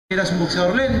Eras un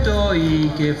boxeador lento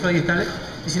y que Floyd está lento,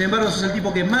 y sin embargo sos el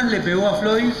tipo que más le pegó a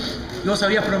Floyd y vos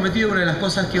habías prometido una de las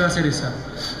cosas que iba a ser esa.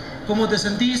 ¿Cómo te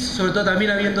sentís? Sobre todo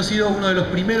también habiendo sido uno de los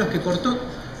primeros que cortó.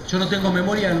 Yo no tengo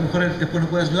memoria, a lo mejor él después nos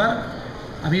puede ayudar,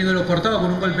 habiéndolo cortado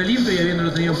con un golpe limpio y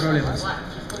habiéndolo tenido problemas.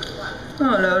 No,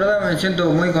 la verdad me siento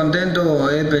muy contento,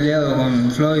 he peleado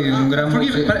con Floyd, un gran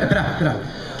boxeador. Espera.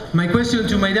 My question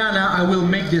to Maidana, I will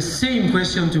make the same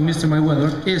question to Mr.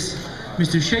 Mayweather, is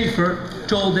Mr. Schaefer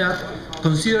told that,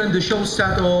 considering the show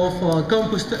stat of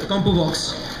Compu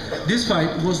Box, this fight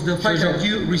was the fight that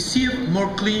you received more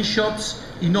clean shots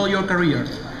in all your career.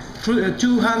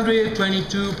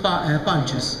 222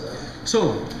 punches.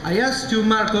 So, I asked you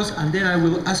Marcos, and then I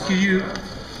will ask you,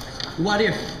 what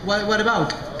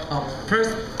about?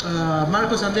 First,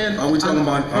 Marcos, and then. Are we talking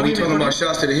about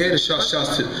shots to the head or shots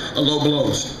to low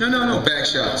blows? No. Or back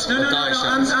shots? No.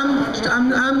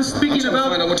 I'm speaking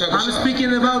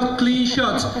about clean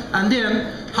shots, and then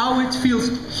how it feels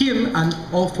him and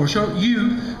for sure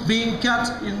you being cut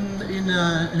in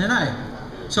an eye.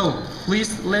 So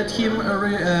please let him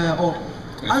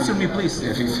answer me, please.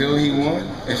 If he feel he won,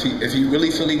 if he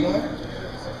really feel he won,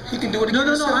 he can do it again.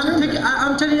 No.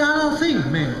 I'm telling you another thing,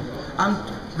 man.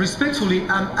 Respectfully,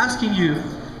 I'm asking you,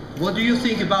 what do you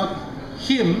think about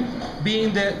him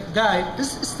being the guy,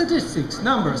 this statistics,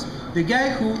 numbers, the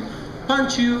guy who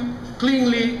punched you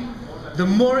cleanly the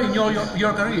more in your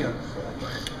career?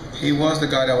 He was the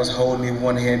guy that was holding me with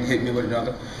one hand, hit me with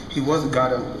another. He was the guy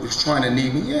that was trying to knee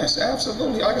me. Yes,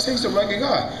 absolutely. Like I say, he's a rugged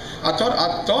guy. I thought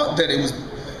that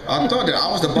I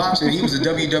was the boxer and he was a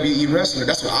WWE wrestler.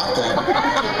 That's what I thought.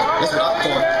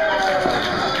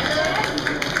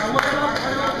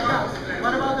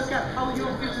 What about the cat? How are you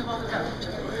feeling about the cat?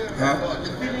 Huh?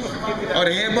 Oh,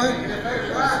 the headbutt?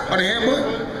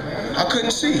 I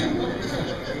couldn't see.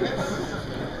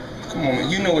 Come on, man.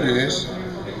 You know what it is.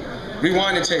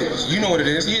 Rewind the tapes. You know what it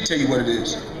is. He'll tell you what it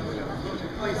is.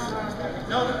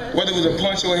 Whether it was a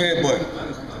punch or a headbutt,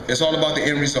 it's all about the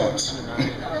end results.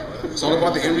 It's all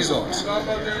about the end results.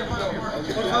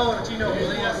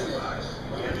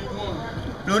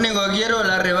 Lo único que quiero es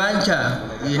la revancha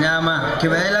y nada más. Que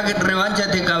me dé la revancha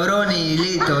este cabrón y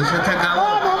listo, ya se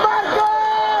acabó.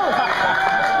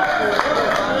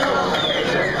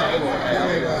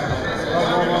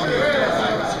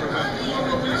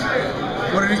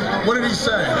 What did he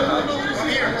say?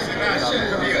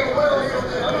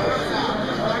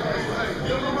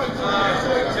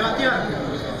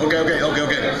 Okay.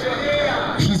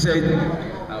 He said,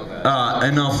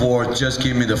 enough words, just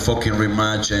give me the fucking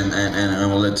rematch and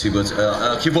let's see. But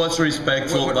he was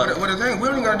respectful. What the thing, we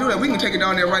don't even gotta do that. We can take it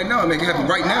down there right now and make it happen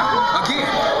right now. Again.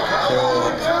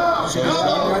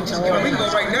 We can go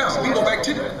right now. We can go back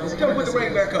to the. Tell me put the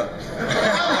ring back up.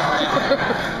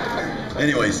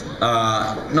 Anyways,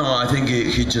 no, I think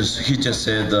he just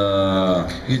said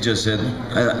he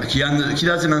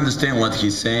doesn't understand what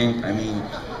he's saying. I mean,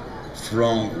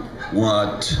 from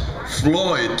what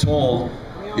Floyd told,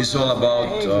 it's all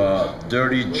about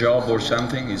dirty job or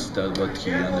something. Is that what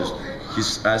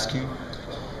he's asking?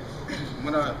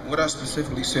 What I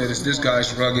specifically said is this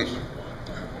guy's rugged.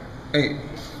 Hey,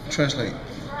 translate.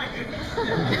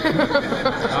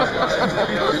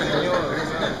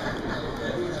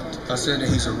 I said that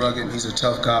he's a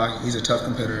tough guy, he's a tough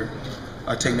competitor.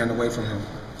 I take nothing away from him.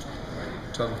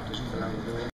 Tough.